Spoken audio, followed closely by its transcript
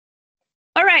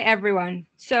All right, everyone.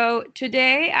 So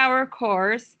today our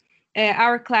class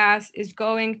is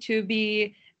going to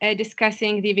be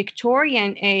discussing the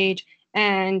Victorian age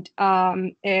and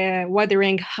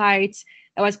Wuthering Heights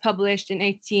that was published in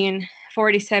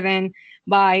 1847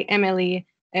 by Emily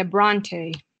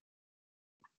Bronte.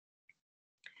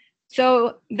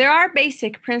 So there are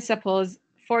basic principles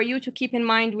for you to keep in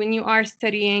mind when you are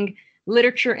studying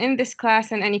literature in this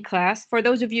class and any class. For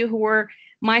those of you who were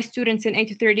my students in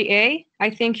 830A, I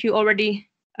think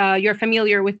you're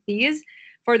familiar with these.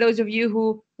 For those of you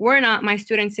who were not my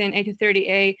students in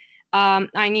 830A,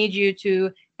 I need you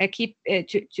to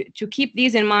keep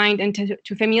these in mind and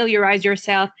to familiarize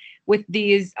yourself with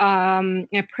these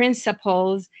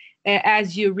principles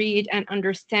as you read and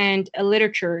understand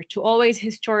literature, to always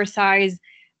historicize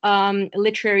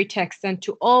literary texts and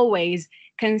to always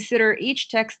consider each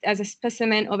text as a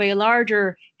specimen of a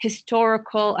larger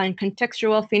historical and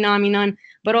contextual phenomenon,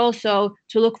 but also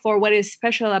to look for what is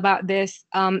special about this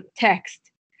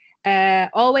text.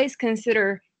 Always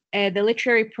consider the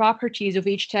literary properties of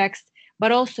each text,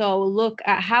 but also look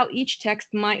at how each text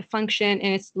might function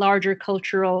in its larger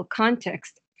cultural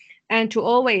context, and to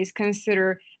always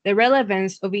consider the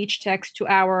relevance of each text to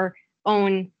our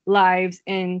own lives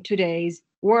in today's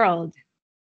world.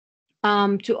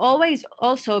 To always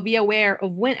also be aware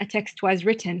of when a text was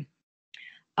written,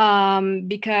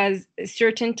 because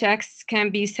certain texts can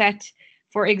be set,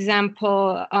 for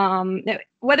example,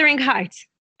 Wuthering Heights,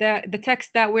 the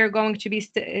text that we're going to be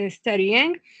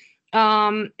studying,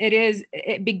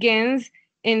 it begins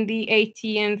in the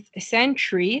 18th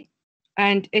century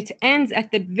and it ends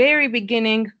at the very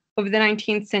beginning of the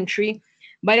 19th century.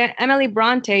 But Emily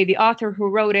Bronte, the author who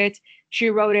wrote it, she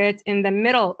wrote it in the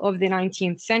middle of the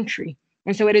 19th century.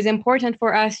 And so it is important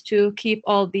for us to keep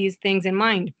all these things in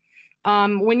mind.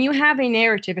 When you have a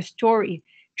narrative, a story,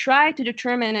 try to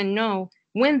determine and know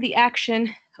when the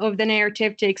action of the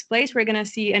narrative takes place. We're going to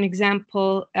see an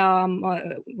example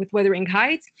with Wuthering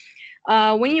Heights.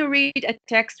 When you read a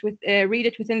text, read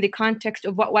it within the context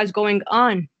of what was going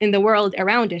on in the world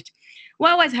around it.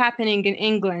 What was happening in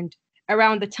England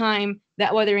around the time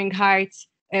that Wuthering Heights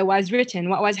was written?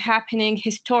 What was happening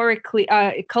historically,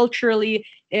 culturally,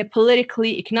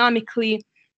 politically, economically,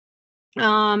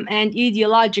 and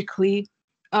ideologically,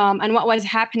 and what was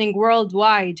happening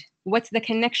worldwide? What's the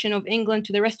connection of England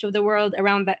to the rest of the world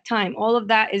around that time? All of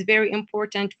that is very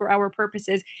important for our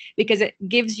purposes because it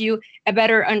gives you a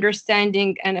better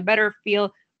understanding and a better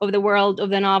feel of the world of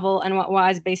the novel and what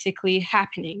was basically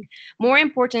happening. More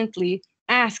importantly,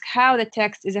 ask how the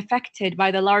text is affected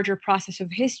by the larger process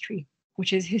of history,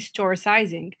 which is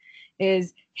historicizing.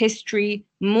 Is history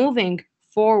moving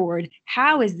forward?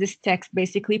 How is this text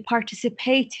basically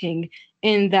participating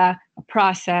in the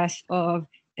process of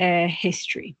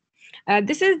history?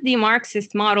 This is the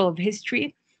Marxist model of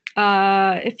history.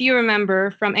 If you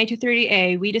remember from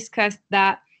 830A, we discussed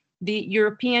that the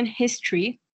European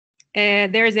history,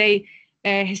 there's a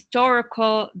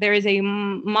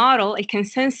model, a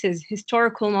consensus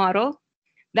historical model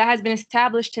that has been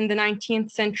established in the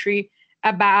 19th century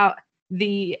about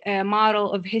the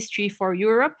model of history for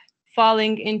Europe,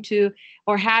 falling into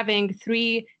or having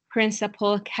three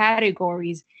principal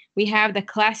categories. We have the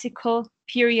classical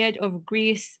period of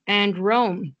Greece and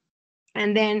Rome.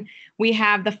 And then we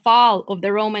have the fall of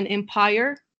the Roman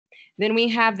Empire. Then we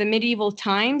have the medieval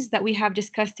times that we have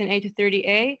discussed in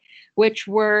 830A, which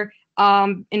were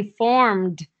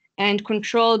informed and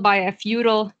controlled by a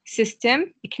feudal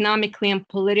system, economically and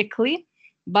politically,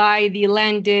 by the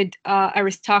landed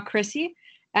aristocracy.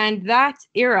 And that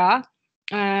era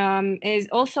is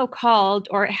also called,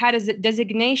 or had a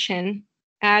designation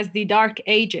as the Dark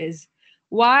Ages.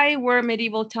 Why were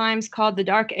medieval times called the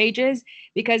Dark Ages?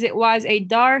 Because it was a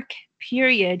dark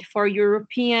period for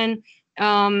European,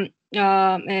 for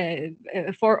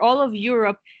all of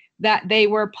Europe, that they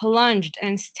were plunged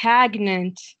and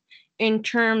stagnant in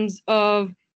terms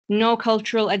of no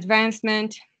cultural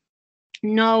advancement,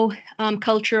 no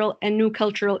cultural and new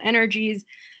cultural energies.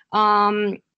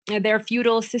 Their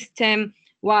feudal system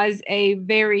was a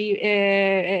very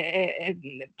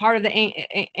part of the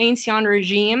ancient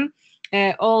regime,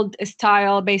 old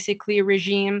style basically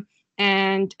regime.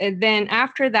 And then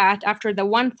after that, after the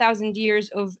 1,000 years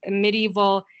of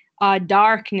medieval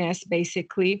darkness,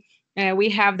 basically, we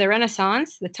have the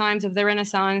Renaissance, the times of the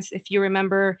Renaissance, if you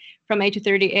remember from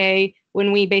 830A,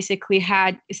 when we basically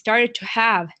started to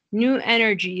have new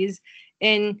energies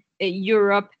in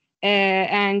Europe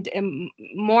and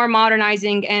more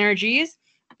modernizing energies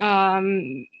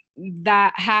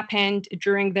that happened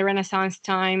during the Renaissance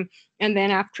time. And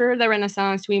then after the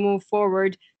Renaissance, we move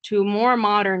forward to more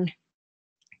modern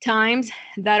times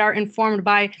that are informed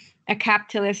by a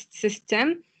capitalist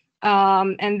system.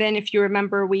 And then, if you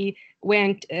remember, we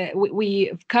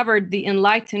covered the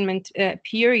Enlightenment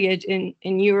period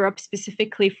in Europe,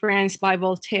 specifically France by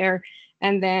Voltaire,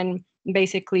 and then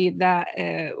basically that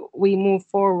we move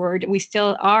forward. We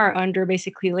still are under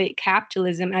basically late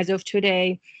capitalism as of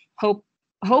today.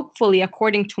 Hopefully,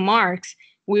 according to Marx,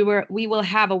 we will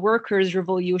have a workers'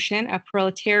 revolution, a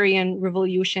proletarian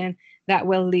revolution that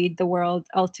will lead the world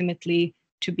ultimately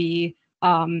to be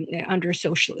under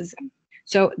socialism.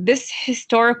 So this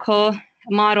historical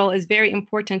model is very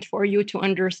important for you to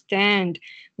understand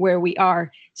where we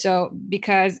are. So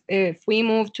because if we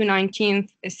move to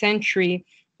 19th century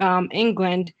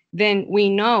England, then we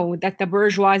know that the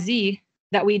bourgeoisie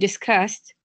that we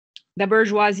discussed, the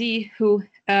bourgeoisie who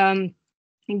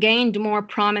gained more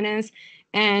prominence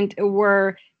and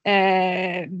were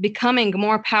becoming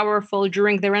more powerful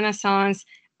during the Renaissance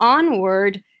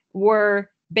onward, were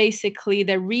basically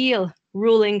the real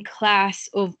ruling class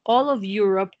of all of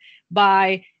Europe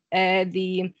by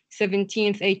the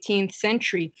 17th, 18th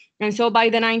century. And so by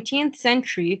the 19th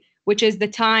century, which is the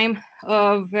time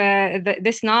of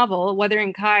this novel,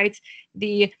 Wuthering Heights,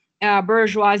 the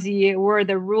bourgeoisie were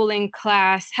the ruling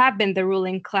class, have been the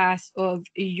ruling class of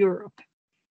Europe.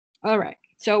 All right.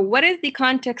 So what is the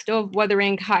context of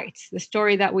Wuthering Heights, the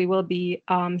story that we will be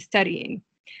studying?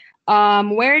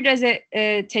 Where does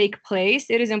it take place?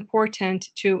 It is important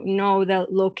to know the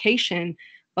location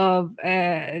of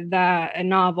the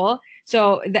novel.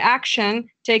 So the action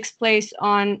takes place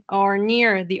on or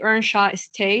near the Earnshaw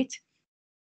estate.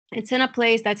 It's in a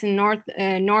place that's in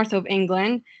north of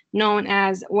England, known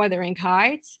as Wuthering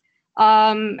Heights.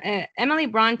 Emily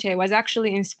Bronte was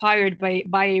actually inspired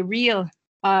by a real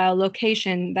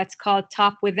location that's called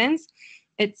Top Withens.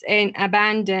 It's an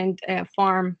abandoned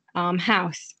farm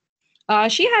house.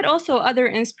 She had also other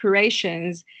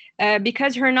inspirations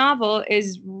because her novel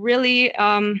is really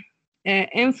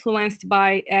influenced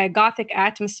by a Gothic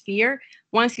atmosphere.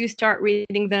 Once you start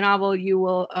reading the novel, you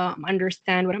will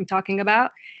understand what I'm talking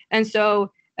about. And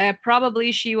so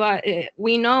probably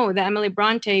we know that Emily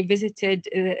Bronte visited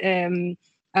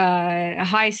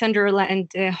High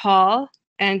Sunderland Hall,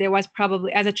 and it was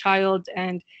probably as a child,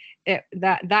 and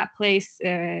that place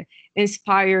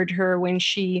inspired her when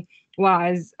she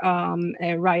was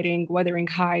writing Wuthering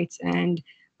Heights and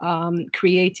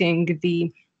creating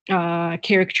the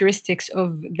characteristics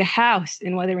of the house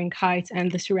in Wuthering Heights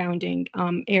and the surrounding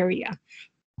area.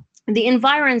 The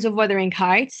environs of Wuthering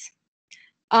Heights.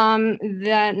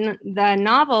 The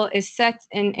novel is set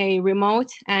in a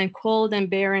remote and cold and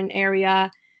barren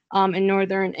area in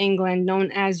northern England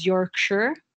known as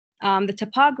Yorkshire. The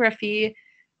topography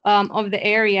of the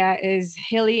area is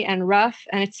hilly and rough,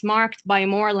 and it's marked by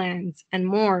moorlands and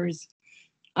moors.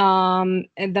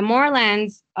 The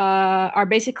moorlands are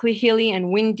basically hilly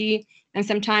and windy, and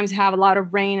sometimes have a lot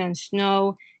of rain and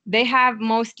snow. They have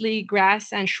mostly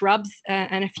grass and shrubs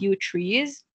and a few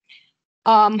trees.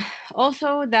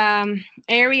 Also, the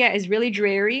area is really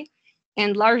dreary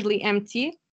and largely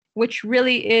empty, which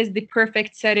really is the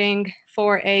perfect setting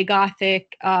for a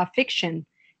Gothic fiction.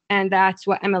 And that's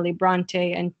what Emily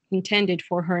Bronte intended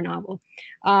for her novel.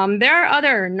 There are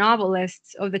other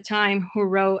novelists of the time who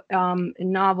wrote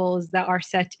novels that are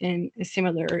set in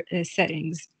similar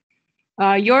settings.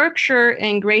 Yorkshire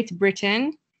in Great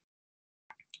Britain.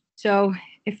 So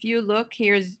if you look,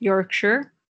 here's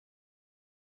Yorkshire.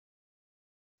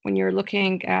 When you're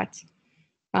looking at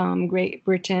Great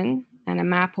Britain and a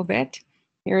map of it,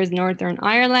 here is Northern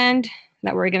Ireland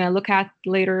that we're going to look at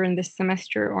later in this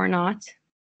semester or not.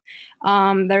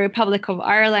 The Republic of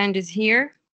Ireland is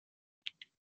here.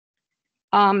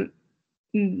 The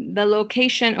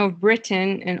location of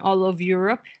Britain in all of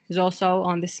Europe is also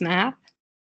on this map,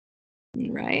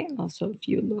 right? Also, if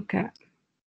you look at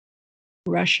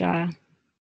Russia,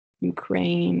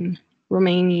 Ukraine,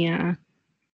 Romania,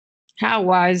 how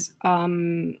was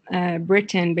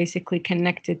Britain basically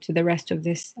connected to the rest of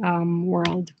this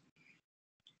world?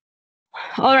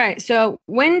 All right, so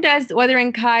when does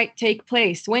Wuthering Heights take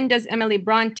place? When does Emily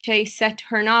Bronte set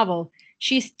her novel?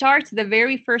 She starts the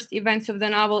very first events of the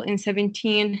novel in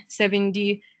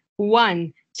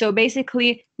 1771. So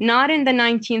basically, not in the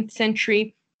 19th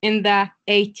century, in the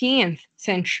 18th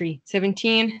century,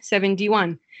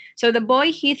 1771. So the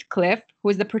boy Heathcliff, who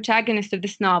is the protagonist of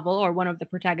this novel, or one of the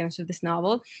protagonists of this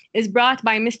novel, is brought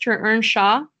by Mr.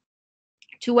 Earnshaw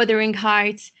to Wuthering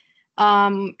Heights.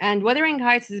 And Wuthering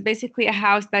Heights is basically a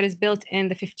house that is built in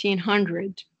the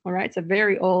 1500s. All right, it's a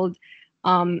very old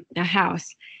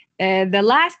house. The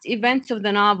last events of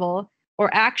the novel,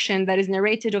 or action that is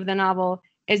narrated of the novel,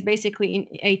 is basically in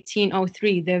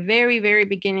 1803, the very, very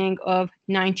beginning of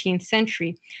 19th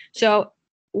century. So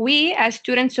we, as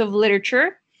students of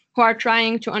literature who are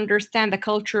trying to understand the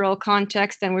cultural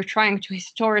context and we're trying to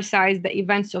historicize the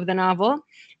events of the novel,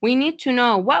 we need to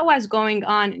know what was going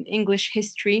on in English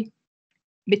history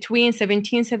between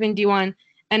 1771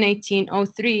 and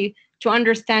 1803 to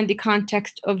understand the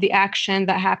context of the action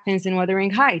that happens in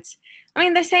Wuthering Heights. I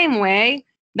mean, the same way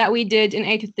that we did in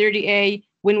 1830A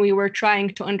when we were trying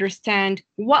to understand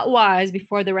what was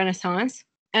before the Renaissance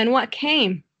and what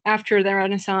came after the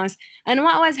Renaissance and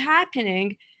what was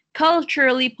happening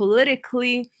culturally,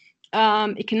 politically,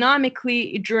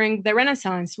 economically during the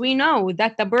Renaissance. We know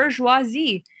that the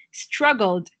bourgeoisie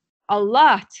struggled a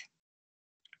lot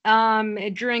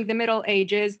during the Middle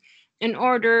Ages in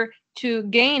order to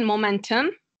gain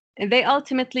momentum. They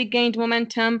ultimately gained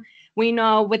momentum, we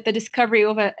know, with the discovery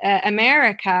of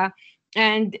America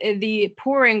and the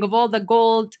pouring of all the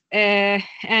gold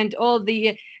and all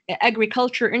the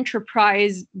agriculture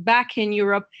enterprise back in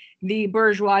Europe. The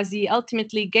bourgeoisie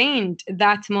ultimately gained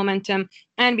that momentum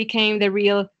and became the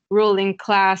real ruling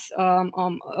class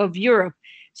of Europe.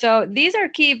 So these are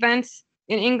key events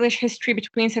in English history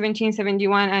between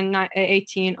 1771 and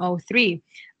 1803.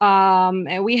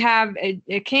 We have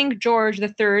King George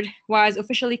III was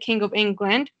officially King of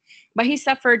England, but he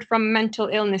suffered from mental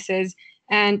illnesses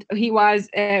and he was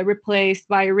replaced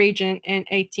by a regent in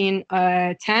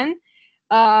 1810.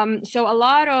 So a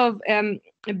lot of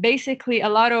basically a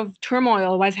lot of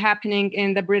turmoil was happening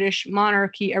in the British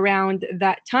monarchy around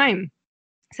that time.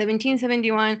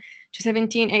 1771 to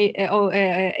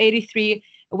 1783,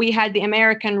 we had the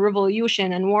American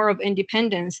Revolution and War of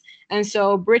Independence. And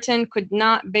so Britain could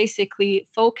not basically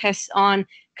focus on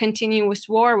continuous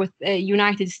war with the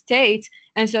United States.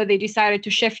 And so they decided to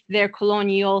shift their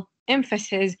colonial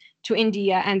emphasis to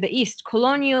India and the East.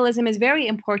 Colonialism is very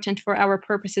important for our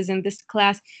purposes in this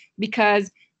class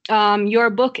because your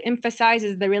book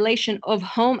emphasizes the relation of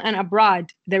home and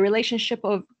abroad, the relationship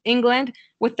of England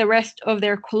with the rest of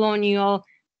their colonial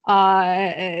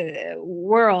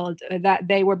world, that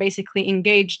they were basically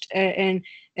engaged in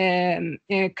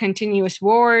continuous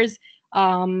wars,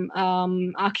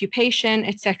 occupation,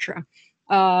 etc.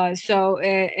 So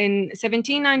in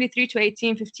 1793 to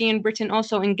 1815, Britain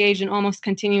also engaged in almost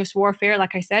continuous warfare,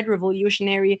 like I said,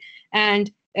 revolutionary,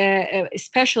 and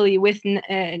especially with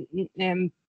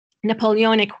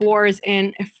Napoleonic wars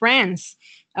in France.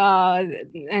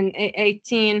 In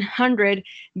 1800,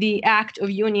 the Act of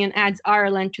Union adds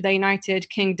Ireland to the United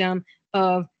Kingdom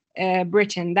of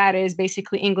Britain. That is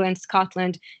basically England,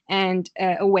 Scotland, and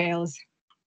Wales.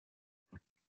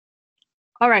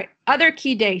 All right, other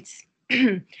key dates.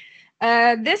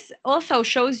 This also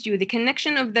shows you the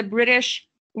connection of the British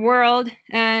world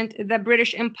and the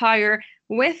British Empire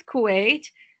with Kuwait,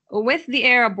 with the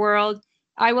Arab world.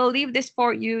 I will leave this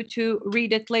for you to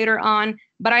read it later on,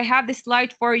 but I have this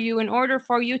slide for you in order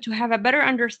for you to have a better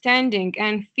understanding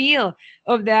and feel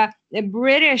of the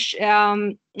British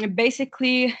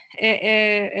basically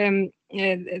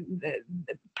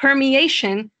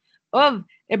permeation of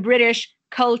a British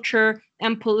culture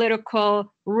and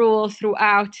political rule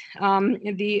throughout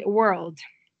the world.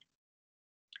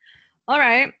 All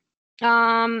right.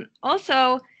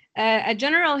 Also, a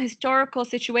general historical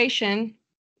situation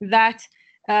that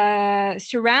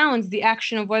surrounds the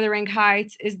action of Wuthering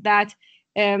Heights is that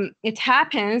it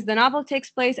happens, the novel takes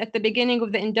place at the beginning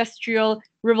of the Industrial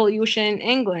Revolution in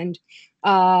England,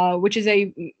 which is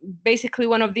basically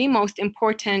one of the most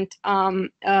important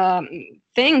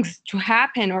things to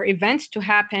happen or events to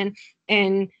happen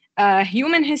in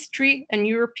human history and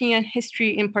European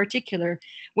history in particular.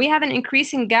 We have an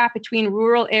increasing gap between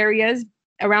rural areas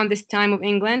around this time of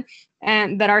England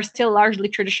and that are still largely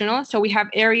traditional. So we have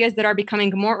areas that are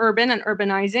becoming more urban and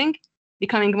urbanizing,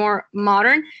 becoming more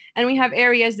modern, and we have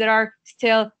areas that are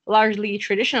still largely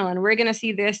traditional. And we're going to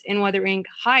see this in Wuthering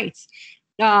Heights.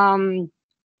 Then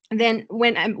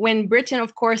when Britain,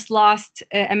 of course, lost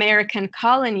American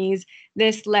colonies,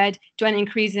 this led to an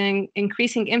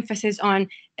increasing emphasis on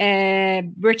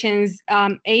Britain's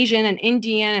Asian and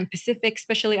Indian and Pacific,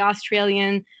 especially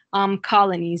Australian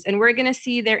colonies. And we're going to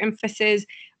see their emphasis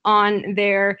on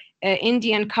their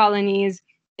Indian colonies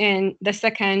in the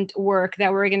second work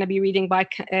that we're going to be reading by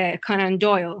Conan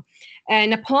Doyle.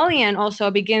 Napoleon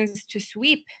also begins to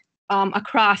sweep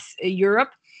across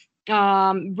Europe,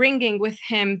 bringing with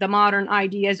him the modern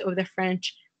ideas of the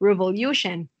French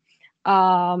Revolution.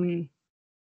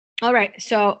 All right,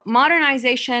 so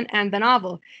modernization and the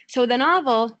novel. So the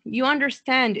novel, you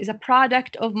understand, is a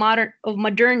product of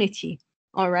modernity,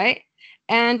 all right?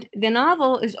 And the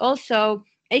novel is also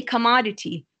a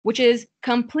commodity. which is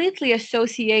completely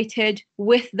associated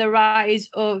with the rise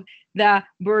of the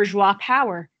bourgeois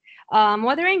power.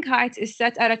 Wuthering Heights is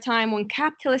set at a time when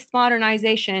capitalist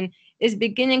modernization is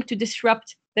beginning to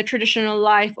disrupt the traditional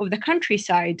life of the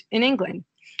countryside in England.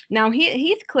 Now,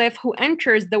 Heathcliff, who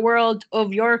enters the world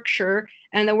of Yorkshire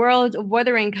and the world of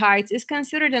Wuthering Heights, is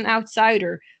considered an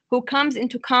outsider who comes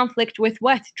into conflict with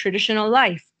what? Traditional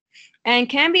life. And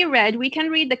we can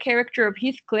read the character of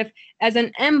Heathcliff as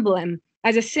an emblem,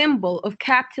 as a symbol of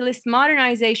capitalist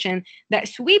modernization that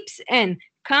sweeps in,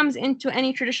 comes into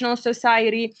any traditional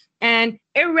society, and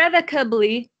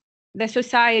irrevocably the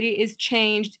society is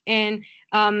changed in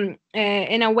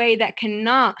a way that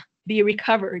cannot be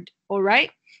recovered. All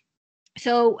right.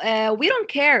 So we don't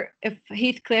care if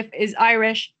Heathcliff is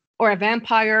Irish or a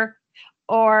vampire,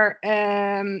 or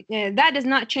that does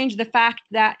not change the fact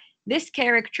that this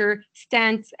character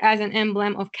stands as an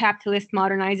emblem of capitalist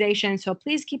modernization. So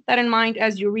please keep that in mind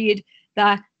as you read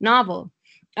the novel.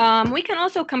 We can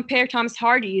also compare Thomas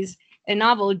Hardy's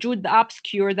novel, Jude the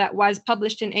Obscure, that was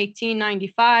published in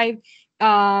 1895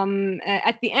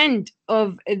 at the end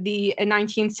of the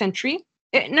 19th century.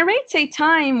 It narrates a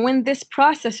time when this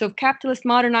process of capitalist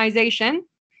modernization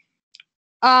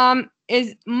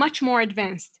is much more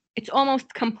advanced. It's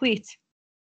almost complete.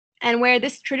 And where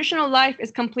this traditional life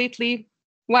is completely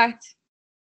what?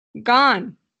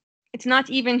 Gone. It's not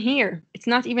even here. It's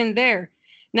not even there.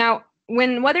 Now,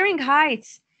 when Wuthering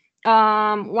Heights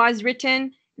was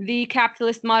written, the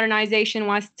capitalist modernization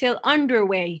was still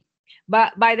underway.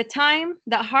 But by the time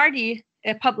that Hardy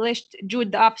published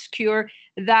Jude the Obscure,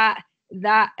 that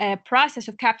process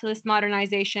of capitalist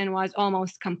modernization was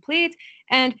almost complete,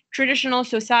 and traditional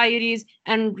societies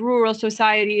and rural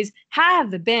societies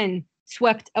have been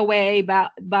swept away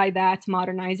by that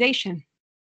modernization.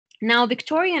 Now,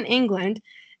 Victorian England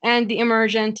and the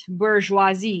emergent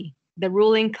bourgeoisie, the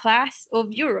ruling class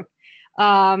of Europe.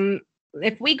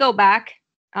 If we go back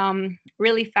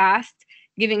really fast,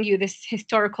 giving you this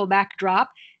historical backdrop,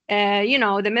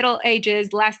 the Middle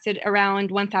Ages lasted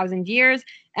around 1,000 years,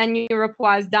 and Europe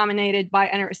was dominated by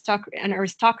an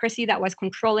aristocracy that was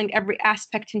controlling every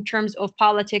aspect in terms of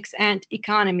politics and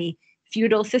economy.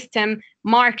 Feudal system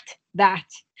marked that.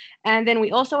 And then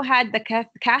we also had the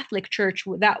Catholic Church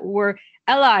that were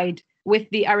allied with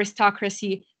the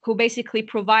aristocracy, who basically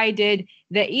provided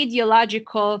the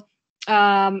ideological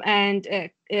the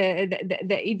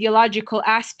ideological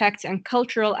aspects and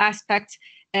cultural aspects,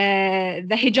 the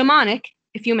hegemonic,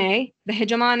 if you may, the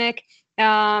hegemonic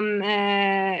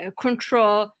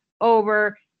control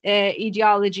over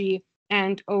ideology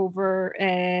and over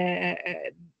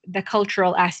the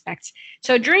cultural aspects.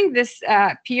 So during this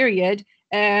period,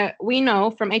 we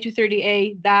know from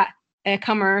 1830A that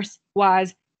commerce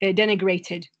was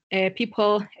denigrated.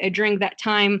 People during that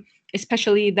time,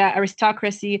 especially the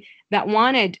aristocracy that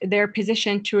wanted their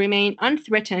position to remain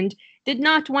unthreatened, did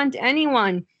not want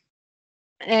anyone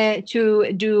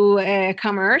to do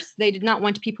commerce. They did not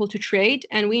want people to trade.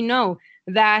 And we know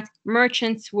that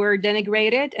merchants were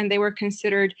denigrated, and they were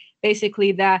considered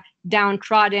basically the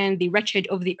downtrodden, the wretched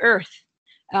of the earth.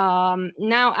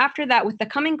 Now, after that, with the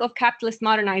coming of capitalist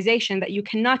modernization that you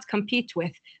cannot compete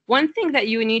with, one thing that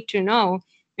you need to know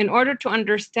in order to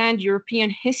understand European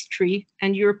history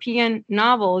and European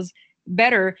novels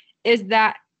better is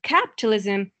that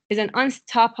capitalism is an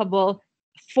unstoppable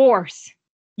force.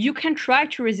 You can try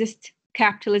to resist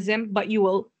capitalism, but you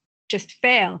will just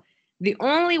fail. The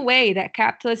only way that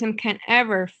capitalism can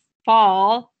ever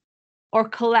fall or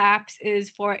collapse is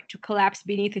for it to collapse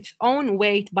beneath its own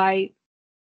weight by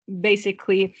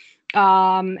basically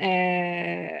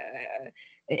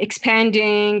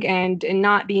expanding and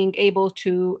not being able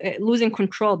to losing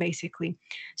control, basically.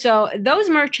 So those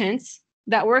merchants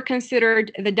that were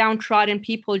considered the downtrodden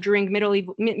people during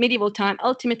medieval time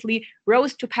ultimately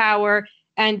rose to power,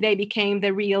 and they became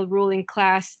the real ruling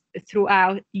class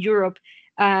throughout Europe.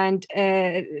 And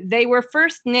they were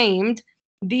first named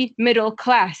the middle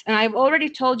class. And I've already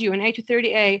told you in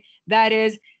 1830A that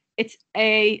it's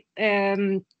a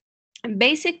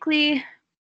basically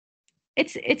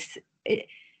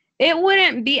it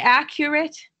wouldn't be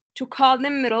accurate to call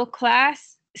them middle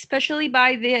class, especially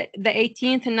by the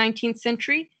 18th and 19th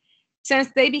century, since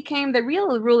they became the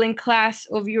real ruling class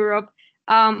of Europe.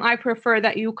 I prefer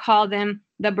that you call them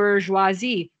the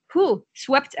bourgeoisie, who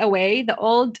swept away the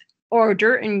old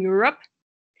order in Europe,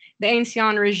 the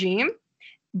ancien regime,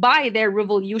 by their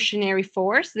revolutionary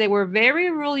force. They were very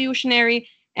revolutionary,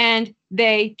 and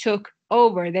they took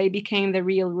over. They became the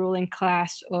real ruling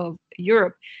class of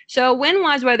Europe. So when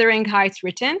was Wuthering Heights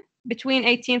written? Between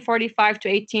 1845 to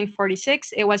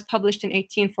 1846. It was published in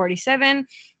 1847.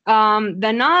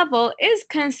 the novel is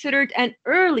considered an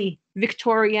early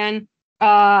Victorian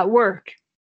work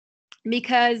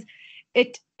because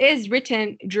it is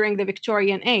written during the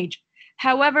Victorian age.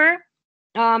 However,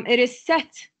 it is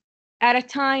set at a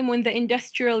time when the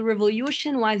Industrial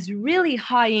Revolution was really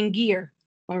high in gear,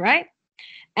 all right?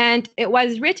 And it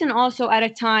was written also at a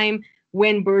time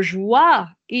when bourgeois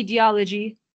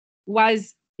ideology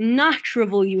was not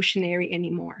revolutionary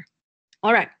anymore.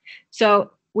 All right,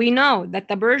 so we know that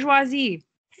the bourgeoisie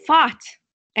fought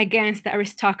against the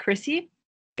aristocracy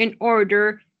in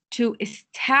order to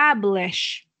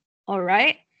establish, all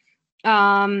right,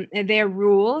 their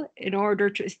rule, in order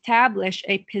to establish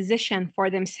a position for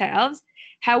themselves.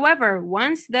 However,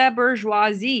 once the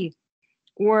bourgeoisie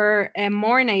were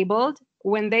more enabled,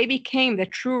 when they became the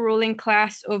true ruling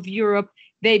class of Europe,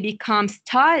 they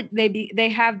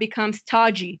have become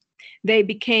stodgy, they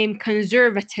became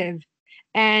conservative,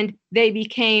 and they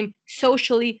became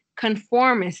socially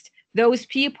conformist. Those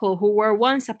people who were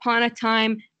once upon a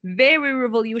time very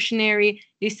revolutionary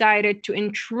decided to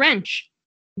entrench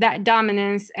that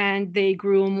dominance, and they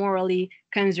grew morally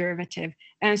conservative.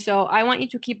 And so I want you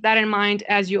to keep that in mind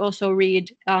as you also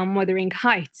read Wuthering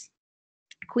Heights.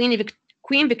 Queen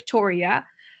Victoria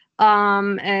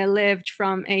lived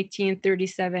from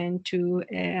 1837 to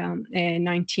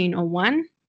 1901,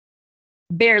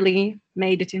 barely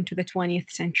made it into the 20th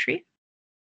century.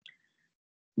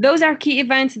 Those are key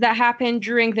events that happened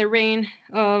during the reign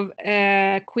of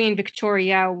Queen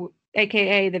Victoria,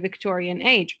 aka the Victorian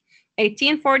age.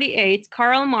 1848,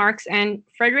 Karl Marx and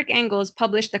Friedrich Engels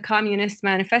published the Communist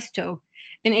Manifesto.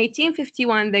 In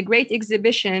 1851, the Great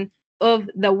Exhibition of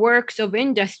the Works of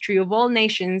Industry of all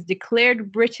nations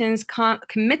declared Britain's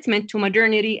commitment to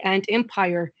modernity and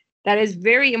empire. That is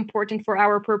very important for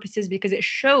our purposes because it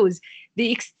shows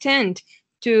the extent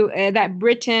to that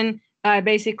Britain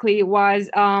basically was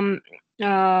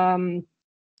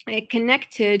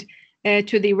connected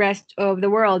to the rest of the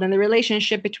world, and the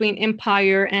relationship between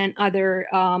empire and other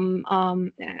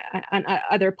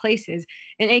places.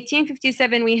 In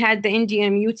 1857, we had the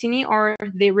Indian Mutiny, or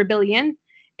the rebellion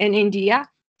in India.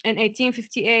 In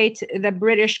 1858, the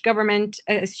British government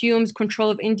assumes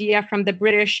control of India from the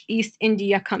British East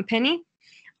India Company.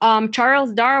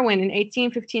 Charles Darwin in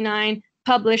 1859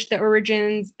 published the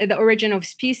Origin of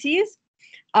Species,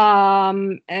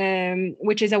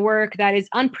 which is a work that is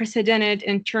unprecedented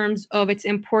in terms of its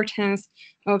importance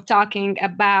of talking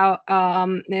about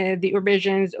the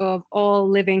origins of all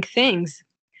living things.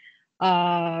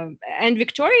 And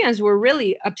Victorians were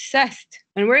really obsessed,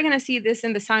 and we're going to see this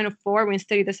in the Sign of Four. When we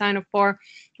study the Sign of Four,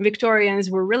 Victorians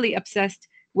were really obsessed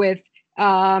with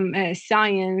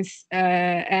science,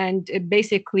 and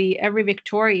basically every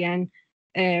Victorian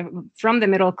from the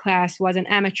middle class was an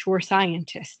amateur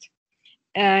scientist.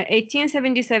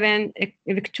 1877,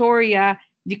 Victoria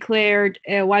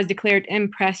was declared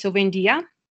Empress of India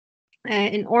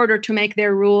in order to make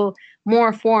their rule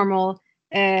more formal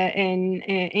in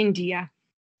India.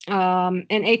 In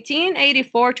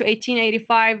 1884 to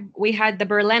 1885, we had the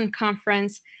Berlin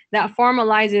Conference that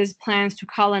formalizes plans to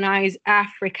colonize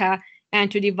Africa and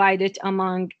to divide it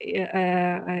among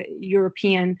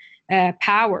European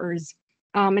powers.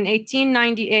 In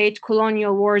 1898,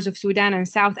 colonial wars of Sudan and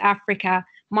South Africa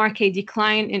mark a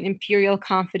decline in imperial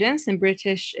confidence and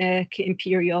British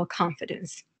imperial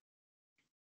confidence.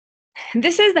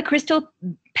 This is the Crystal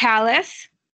Palace,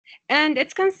 and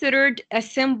it's considered a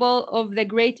symbol of the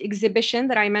Great Exhibition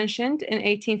that I mentioned in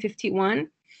 1851,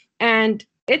 and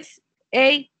it's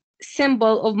a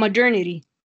symbol of modernity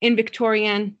in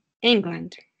Victorian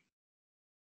England.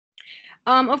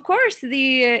 Of course,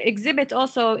 the exhibit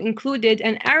also included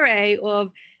an array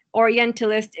of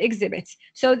Orientalist exhibits.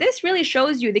 So this really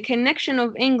shows you the connection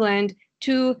of England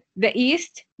to the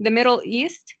East, the Middle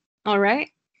East, all right?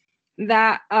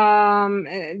 That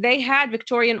they had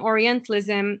Victorian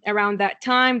Orientalism around that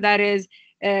time. That is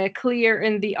clear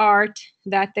in the art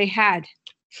that they had.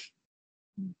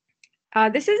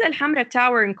 This is Al Hamra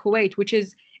Tower in Kuwait, which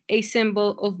is a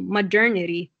symbol of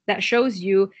modernity that shows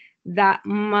you that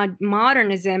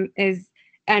modernism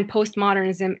and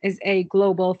postmodernism is a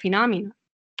global phenomenon.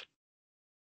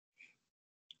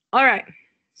 All right,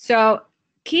 so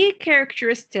key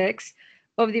characteristics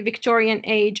of the Victorian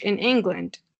age in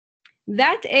England.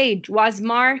 That age was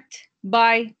marked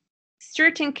by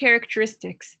certain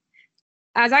characteristics.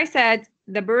 As I said,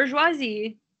 the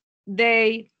bourgeoisie,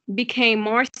 they became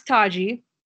more stodgy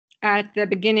at the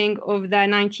beginning of the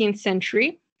 19th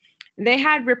century. They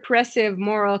had repressive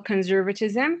moral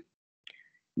conservatism.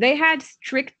 They had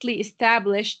strictly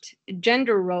established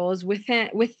gender roles with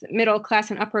middle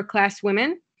class and upper class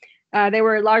women. They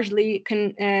were largely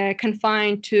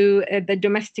confined to the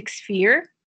domestic sphere.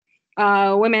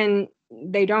 Women,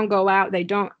 they don't go out, they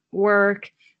don't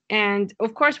work. And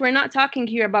of course, we're not talking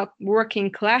here about working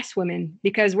class women,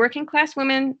 because working class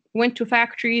women went to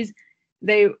factories,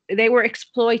 they were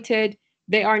exploited,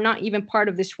 they are not even part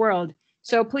of this world.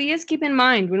 So please keep in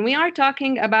mind, when we are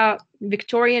talking about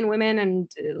Victorian women and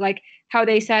like how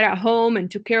they sat at home and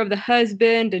took care of the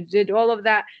husband and did all of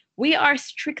that, we are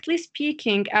strictly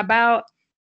speaking about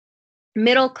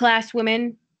middle class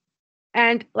women.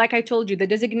 And like I told you, the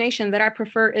designation that I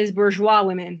prefer is bourgeois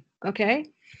women. Okay.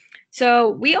 So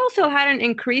we also had an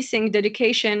increasing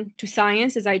dedication to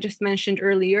science, as I just mentioned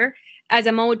earlier, as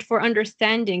a mode for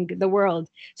understanding the world.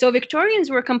 So Victorians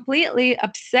were completely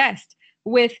obsessed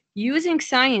with using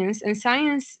science and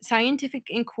scientific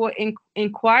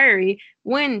inquiry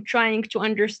when trying to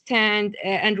understand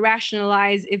and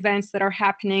rationalize events that are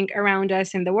happening around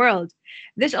us in the world.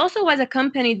 This also was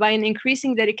accompanied by an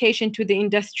increasing dedication to the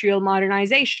industrial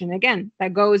modernization. Again,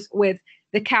 that goes with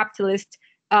the capitalist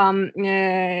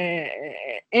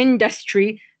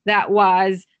industry that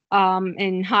was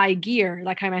in high gear,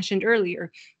 like I mentioned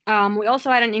earlier. We also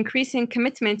had an increasing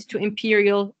commitment to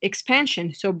imperial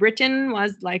expansion. So Britain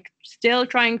was like still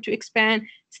trying to expand,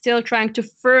 still trying to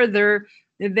further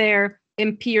their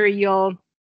imperial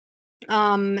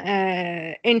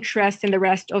interest in the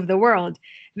rest of the world.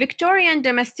 Victorian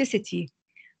domesticity.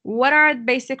 What are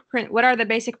the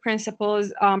basic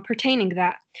principles pertaining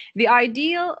that? The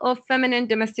ideal of feminine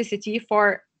domesticity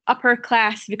for upper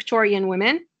class Victorian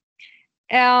women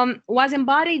was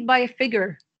embodied by a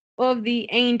figure of the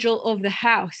angel of the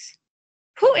house.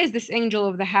 Who is this angel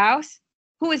of the house?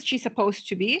 Who is she supposed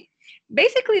to be?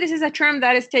 Basically, this is a term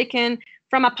that is taken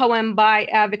from a poem by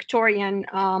a Victorian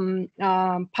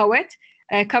poet,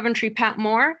 Coventry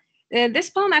Patmore. This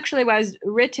poem actually was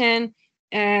written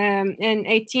in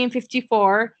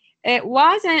 1854. It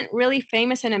wasn't really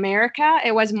famous in America.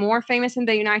 It was more famous in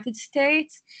the United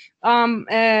States.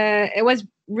 It was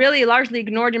really largely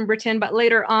ignored in Britain, but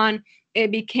later on, it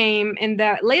became, in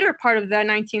the later part of the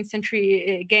 19th century,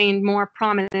 it gained more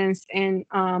prominence in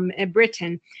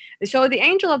Britain. So the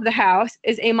angel of the house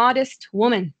is a modest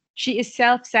woman. She is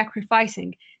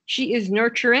self-sacrificing. She is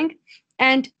nurturing,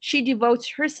 and she devotes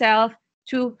herself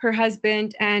to her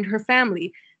husband and her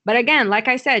family. But again, like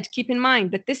I said, keep in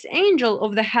mind that this angel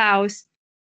of the house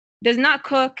does not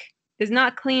cook, does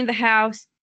not clean the house,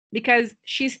 because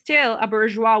she's still a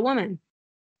bourgeois woman.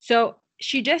 So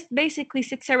she just basically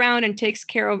sits around and takes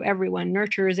care of everyone,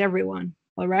 nurtures everyone.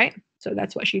 All right. So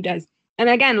that's what she does. And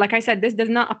again, like I said, this does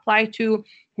not apply to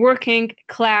working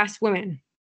class women.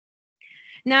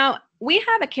 Now, we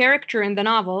have a character in the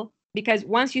novel, because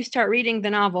once you start reading the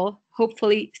novel,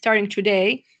 hopefully starting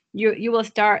today, you will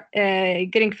start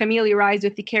getting familiarized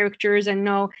with the characters and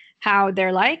know how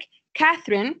they're like.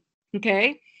 Catherine,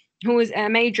 okay, who is a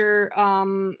major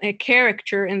a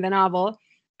character in the novel,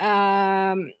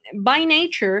 by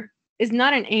nature is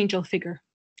not an angel figure.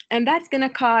 And that's going to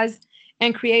cause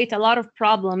and create a lot of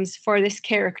problems for this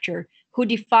character, who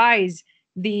defies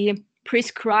the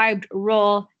prescribed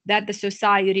role that the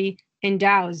society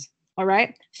endows. All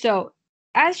right. So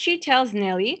as she tells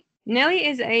Nellie, Nellie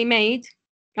is a maid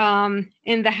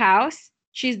in the house.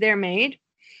 She's their maid.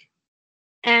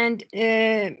 And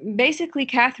basically,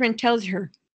 Catherine tells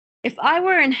her, if I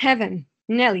were in heaven,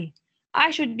 Nellie,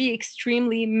 I should be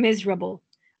extremely miserable.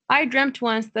 I dreamt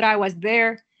once that I was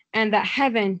there and that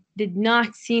heaven did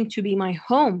not seem to be my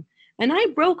home. And I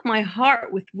broke my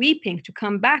heart with weeping to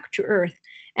come back to earth.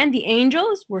 And the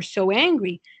angels were so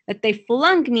angry that they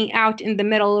flung me out in the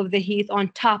middle of the heath on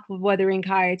top of Wuthering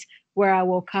Heights, where I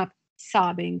woke up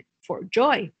sobbing for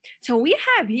joy. So we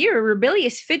have here a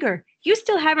rebellious figure. You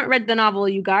still haven't read the novel,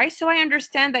 you guys, so I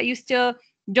understand that you still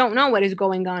don't know what is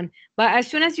going on. But as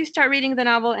soon as you start reading the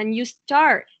novel and you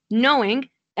start knowing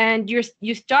and you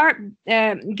start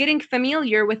getting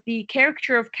familiar with the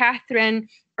character of Catherine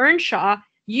Earnshaw,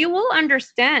 you will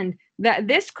understand that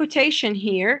this quotation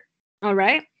here, all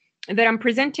right, that I'm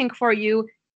presenting for you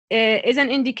is an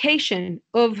indication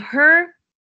of her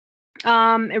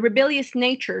rebellious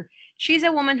nature. She's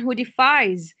a woman who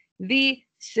defies basically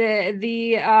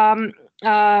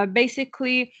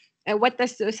what the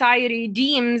society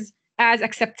deems as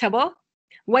acceptable,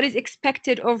 what is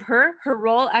expected of her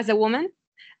role as a woman,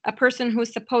 a person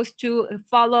who's supposed to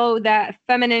follow the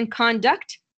feminine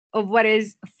conduct of what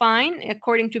is fine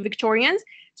according to Victorians.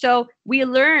 So we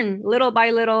learn little by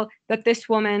little that this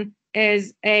woman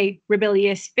is a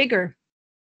rebellious figure.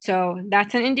 So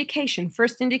that's an indication,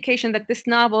 first indication that this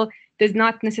novel does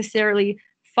not necessarily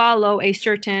follow a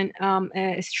certain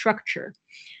structure.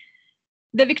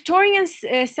 the Victorian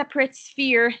separate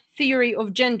sphere theory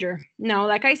of gender. Now,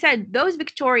 like I said, those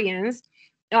Victorians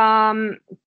thought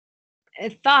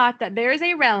that there is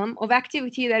a realm of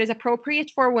activity that is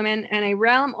appropriate for women and a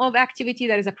realm of activity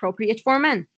that is appropriate for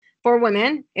men. For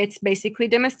women, it's basically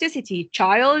domesticity,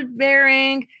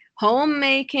 childbearing,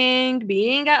 homemaking,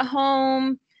 being at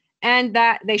home, and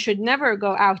that they should never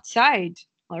go outside.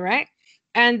 All right.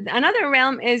 And another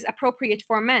realm is appropriate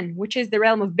for men, which is the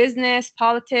realm of business,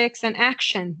 politics, and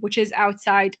action, which is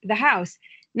outside the house.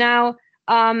 Now,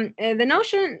 the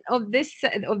notion of this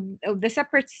of the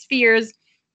separate spheres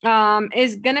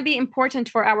is going to be important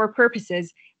for our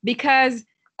purposes because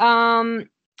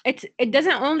it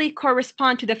doesn't only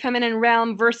correspond to the feminine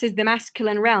realm versus the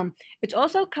masculine realm. It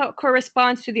also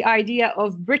corresponds to the idea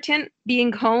of Britain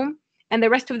being home and the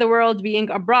rest of the world being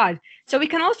abroad. So we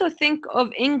can also think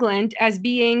of England as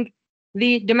being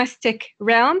the domestic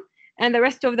realm and the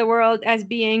rest of the world as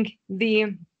being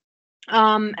the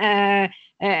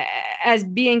as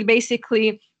being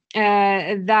basically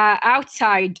the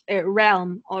outside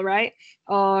realm, all right,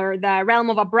 or the realm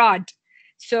of abroad.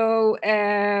 So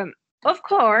of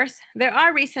course, there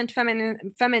are recent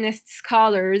feminist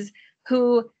scholars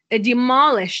who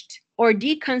demolished or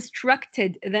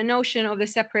deconstructed the notion of the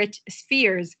separate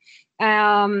spheres.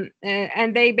 And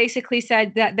they basically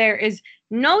said that there is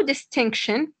no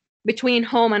distinction between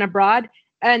home and abroad,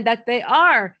 and that they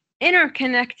are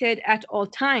interconnected at all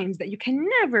times, that you can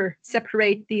never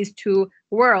separate these two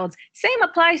worlds. Same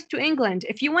applies to England.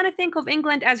 If you want to think of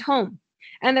England as home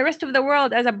and the rest of the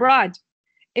world as abroad,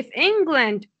 if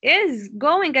England is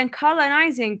going and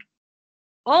colonizing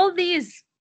all these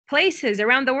places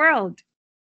around the world,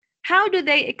 how do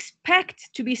they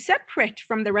expect to be separate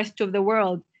from the rest of the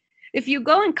world? If you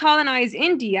go and colonize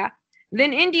India,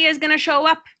 then India is going to show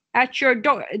up at your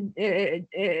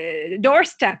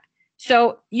doorstep.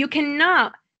 So you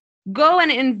cannot go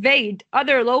and invade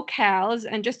other locales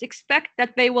and just expect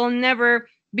that they will never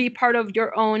be part of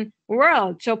your own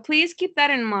world. So please keep that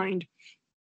in mind.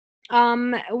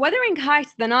 Wuthering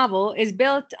Heights, the novel, is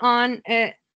built on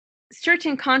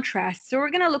certain contrasts. So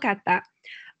we're going to look at that.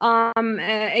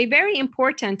 A very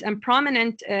important and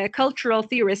prominent cultural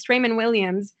theorist, Raymond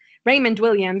Williams, pointed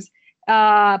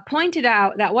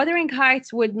out that Wuthering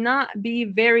Heights would not be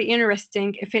very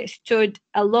interesting if it stood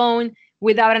alone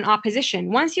without an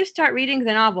opposition. Once you start reading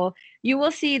the novel, you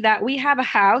will see that we have a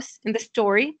house in the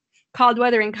story called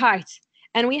Wuthering Heights,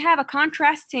 and we have a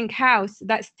contrasting house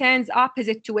that stands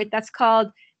opposite to it that's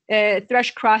called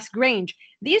Thrushcross Grange.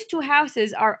 These two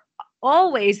houses are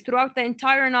always, throughout the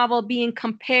entire novel, being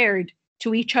compared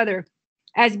to each other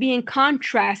as being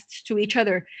contrasts to each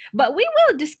other. But we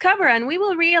will discover and we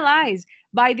will realize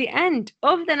by the end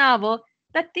of the novel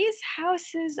that these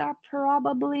houses are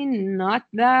probably not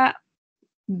that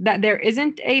there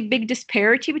isn't a big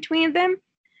disparity between them,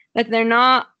 that they're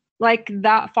not like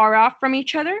that far off from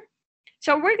each other.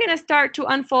 So we're going to start to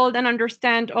unfold and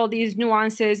understand all these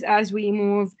nuances as we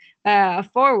move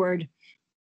forward.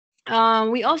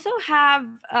 We also have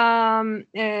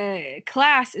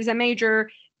class is a major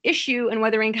issue in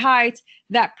Wuthering Heights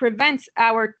that prevents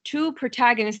our two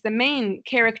protagonists, the main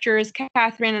characters,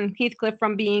 Catherine and Heathcliff,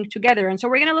 from being together. And so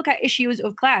we're going to look at issues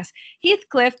of class.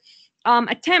 Heathcliff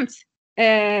attempts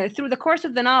through the course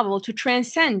of the novel to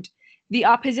transcend the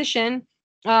opposition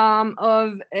the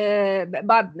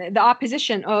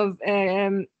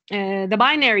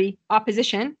binary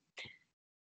opposition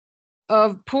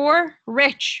of poor,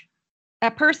 rich,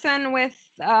 a person with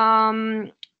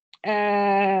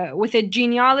a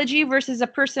genealogy versus a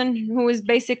person who is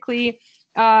basically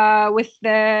with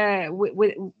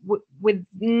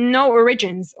no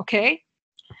origins. Okay,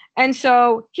 and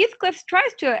so Heathcliff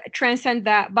tries to transcend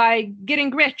that by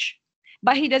getting rich,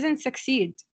 but he doesn't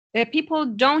succeed. People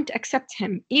don't accept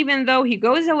him, even though he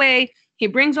goes away. He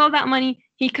brings all that money.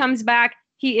 He comes back.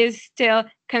 He is still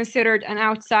considered an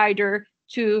outsider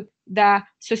to the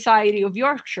society of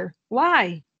Yorkshire.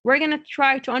 Why? We're going to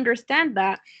try to understand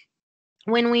that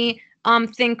when we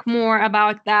think more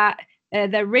about that,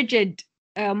 the rigid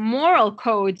moral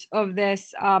codes of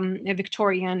this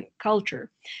Victorian culture.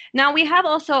 Now, we have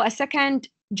also a second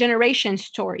generation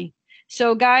story.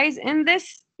 So, guys, in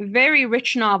this very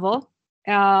rich novel,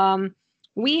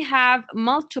 we have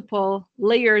multiple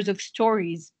layers of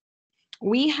stories.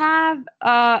 We have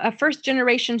a first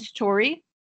generation story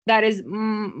that is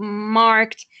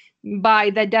marked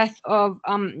by the death of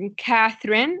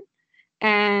Catherine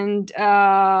and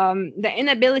the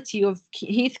inability of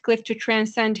Heathcliff to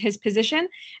transcend his position.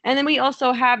 And then we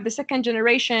also have the second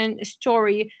generation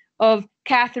story of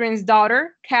Catherine's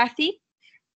daughter, Cathy,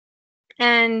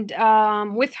 and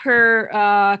with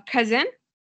her cousin,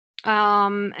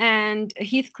 and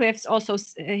Heathcliff's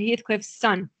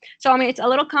son. So I mean, it's a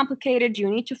little complicated. You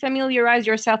need to familiarize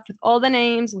yourself with all the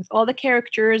names, with all the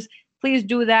characters. Please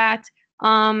do that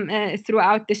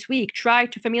throughout this week. Try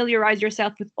to familiarize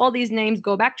yourself with all these names.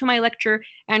 Go back to my lecture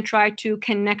and try to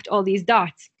connect all these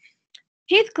dots.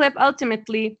 Heathcliff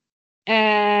ultimately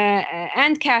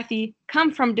and Kathy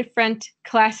come from different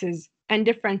classes and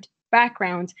different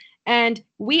backgrounds, and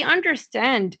we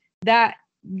understand that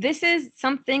this is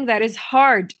something that is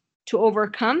hard to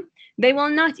overcome. They will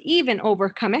not even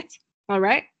overcome it, all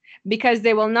right? Because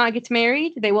they will not get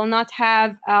married. They will not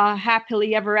have a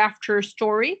happily ever after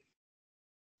story.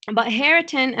 But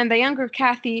Hareton and the younger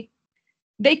Kathy,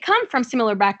 they come from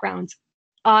similar backgrounds.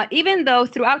 Even though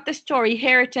throughout the story,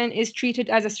 Hareton is treated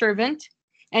as a servant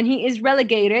and he is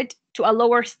relegated to a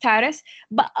lower status,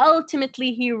 but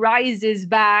ultimately he rises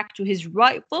back to his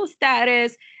rightful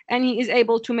status and he is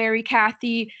able to marry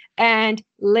Kathy and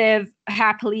live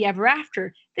happily ever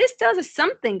after. This tells us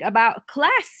something about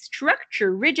class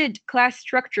structure, rigid class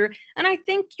structure, and I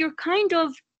think you're kind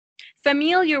of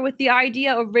familiar with the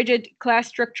idea of rigid class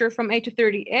structure from A to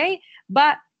 30A,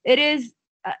 but it is,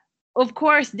 of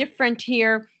course, different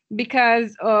here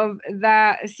because of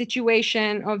the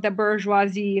situation of the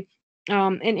bourgeoisie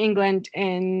in England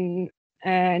in the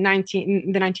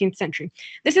 19th century.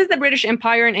 This is the British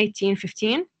Empire in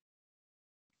 1815.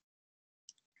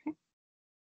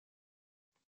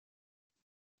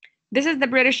 This is the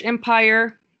British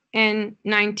Empire in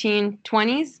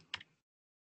 1920s.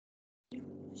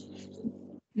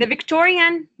 The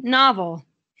Victorian novel.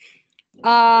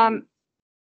 The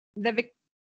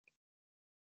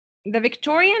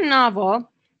Victorian novel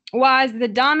was the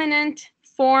dominant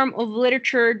form of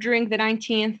literature during the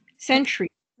 19th century.